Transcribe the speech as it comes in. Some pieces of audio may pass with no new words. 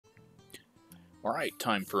Alright,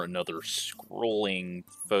 time for another scrolling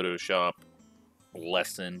Photoshop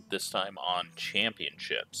lesson, this time on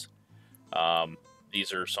championships.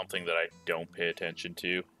 These are something that I don't pay attention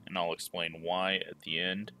to, and I'll explain why at the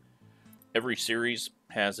end. Every series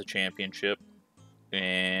has a championship,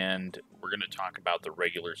 and we're going to talk about the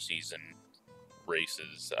regular season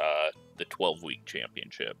races, the 12-week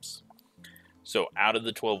championships. So out of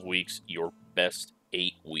the 12 weeks, your best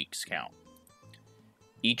 8 weeks count.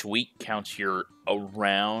 Each week counts your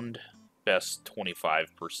around best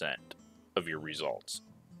 25% of your results.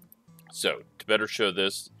 So, to better show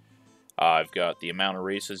this, I've got the amount of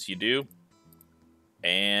races you do,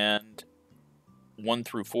 and 1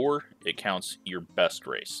 through 4, it counts your best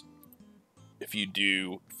race. If you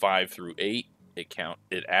do 5 through 8,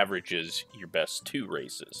 it averages your best 2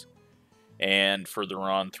 races. And further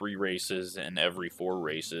on, 3 races, and every 4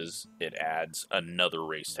 races, it adds another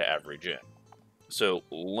race to average in. So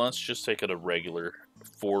let's just take it a regular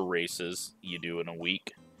 4 races you do in a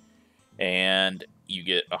week, and you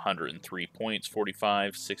get 103 points,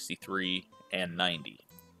 45, 63, and 90.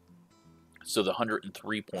 So the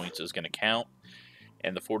 103 points is going to count,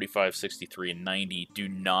 and the 45, 63, and 90 do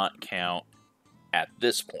not count at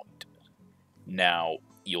this point. Now,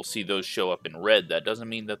 you'll see those show up in red. That doesn't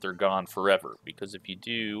mean that they're gone forever, because if you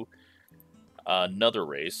do another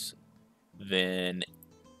race, then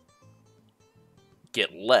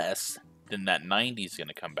get less, then that 90 is going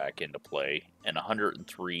to come back into play, and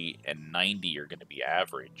 103 and 90 are going to be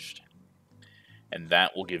averaged. And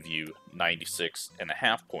that will give you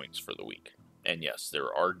 96.5 points for the week. And yes, there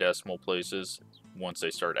are decimal places once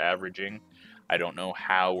they start averaging. I don't know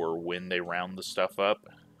how or when they round the stuff up.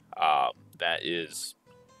 That is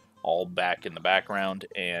all back in the background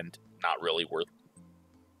and not really worth,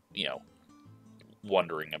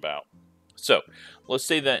 wondering about. So, let's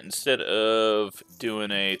say that instead of doing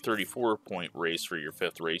a 34-point race for your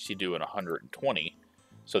 5th race, you do an 120.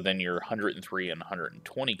 So then your 103 and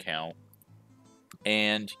 120 count,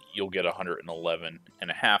 and you'll get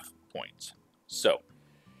 111.5 points. So,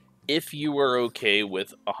 if you are okay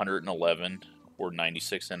with 111 or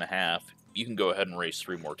 96.5, you can go ahead and race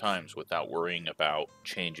 3 more times without worrying about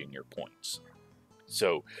changing your points.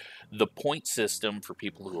 So, the point system, for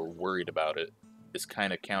people who are worried about it, is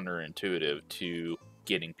kind of counterintuitive to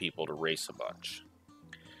getting people to race a bunch.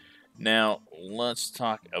 Now, let's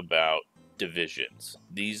talk about divisions.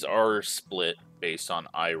 These are split based on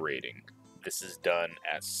I rating. This is done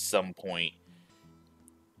at some point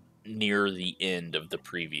near the end of the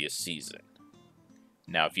previous season.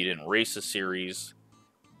 Now, if you didn't race a series,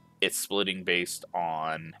 it's splitting based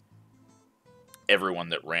on everyone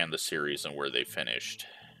that ran the series and where they finished.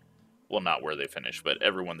 Well, not where they finished, but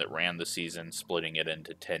everyone that ran the season, splitting it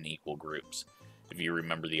into 10 equal groups. If you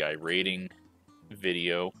remember the iRating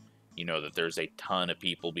video, you know that there's a ton of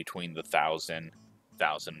people between the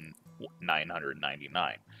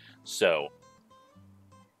 1,999. So,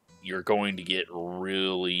 you're going to get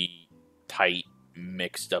really tight,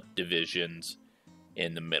 mixed up divisions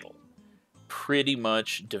in the middle. Pretty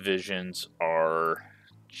much divisions are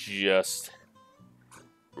just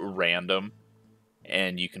random,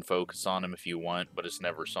 and you can focus on them if you want, but it's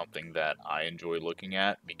never something that I enjoy looking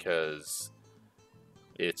at because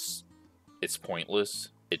it's pointless.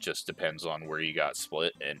 It just depends on where you got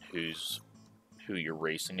split and who you're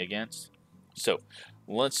racing against. So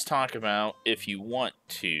let's talk about, if you want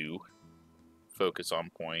to focus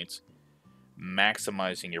on points,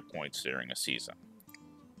 maximizing your points during a season.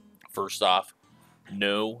 First off,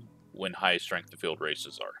 know when high strength of field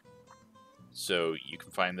races are. So you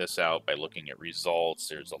can find this out by looking at results.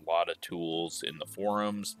 There's a lot of tools in the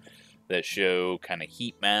forums that show kind of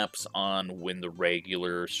heat maps on when the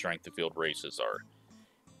regular strength of field races are.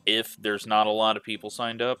 If there's not a lot of people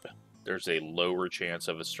signed up, there's a lower chance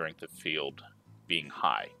of a strength of field being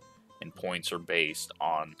high, and points are based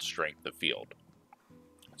on strength of field.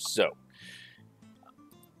 So,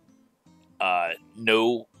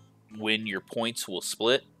 know when your points will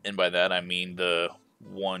split, and by that I mean the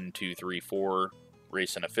 1, 2, 3, 4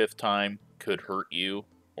 racing a 5th time could hurt you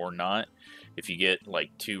or not. If you get like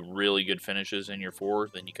 2 really good finishes in your 4,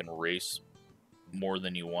 then you can race more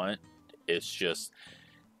than you want. It's just,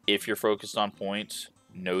 if you're focused on points,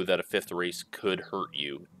 know that a 5th race could hurt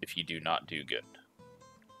you if you do not do good.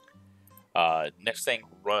 Next thing,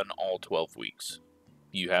 run all 12 weeks.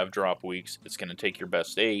 You have drop weeks. It's going to take your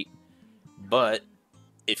best 8, but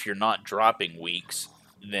if you're not dropping weeks,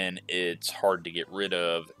 then it's hard to get rid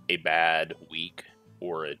of a bad week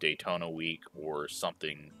or a Daytona week or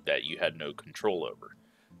something that you had no control over.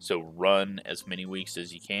 So run as many weeks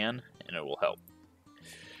as you can, and it will help.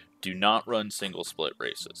 Do not run single split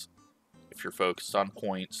races. if you're focused on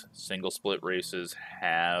points, single split races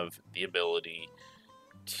have the ability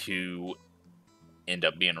to end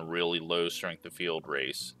up being a really low strength of field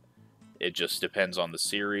race. It just depends on the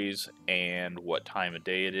series and what time of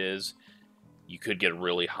day it is. You could get a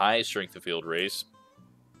really high strength of field race,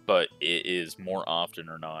 but it is more often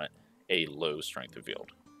or not a low strength of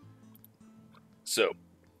field. So,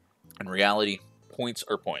 in reality, points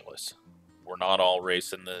are pointless. We're not all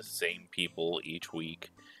racing the same people each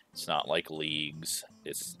week. It's not like leagues.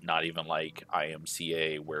 It's not even like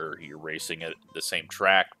IMCA where you're racing at the same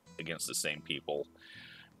track against the same people,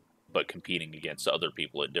 but competing against other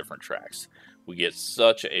people at different tracks. We get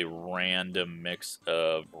such a random mix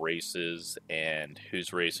of races and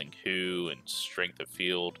who's racing who and strength of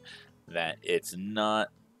field that it's not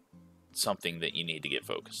something that you need to get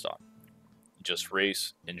focused on. Just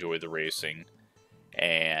race, enjoy the racing,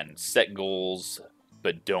 and set goals,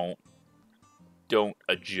 but don't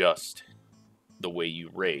adjust the way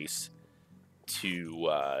you race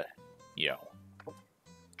to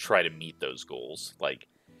try to meet those goals. Like,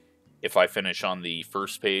 if I finish on the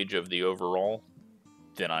first page of the overall,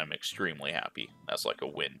 then I'm extremely happy. That's like a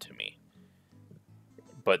win to me.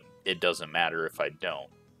 But it doesn't matter if I don't,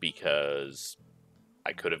 because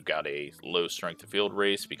I could have got a low strength of field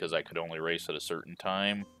race because I could only race at a certain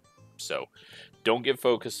time. So don't get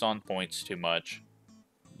focused on points too much.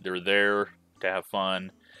 They're there to have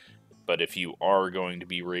fun. But if you are going to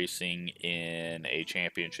be racing in a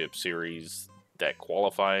championship series that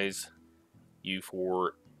qualifies you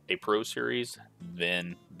for a pro series,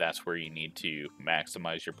 then that's where you need to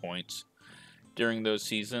maximize your points during those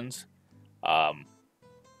seasons.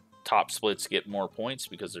 Top splits get more points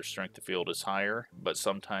because their strength of field is higher, but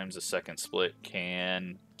sometimes a second split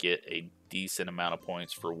can get a decent amount of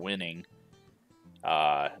points for winning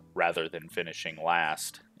rather than finishing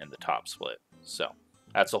last in the top split. So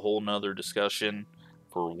that's a whole nother discussion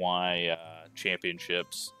for why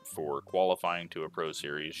championships for qualifying to a pro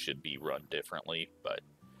series should be run differently. But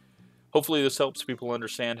hopefully this helps people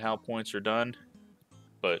understand how points are done.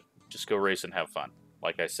 But just go race and have fun.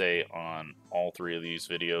 Like I say on all three of these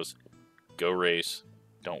videos, go race,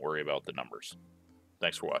 don't worry about the numbers.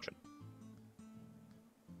 Thanks for watching.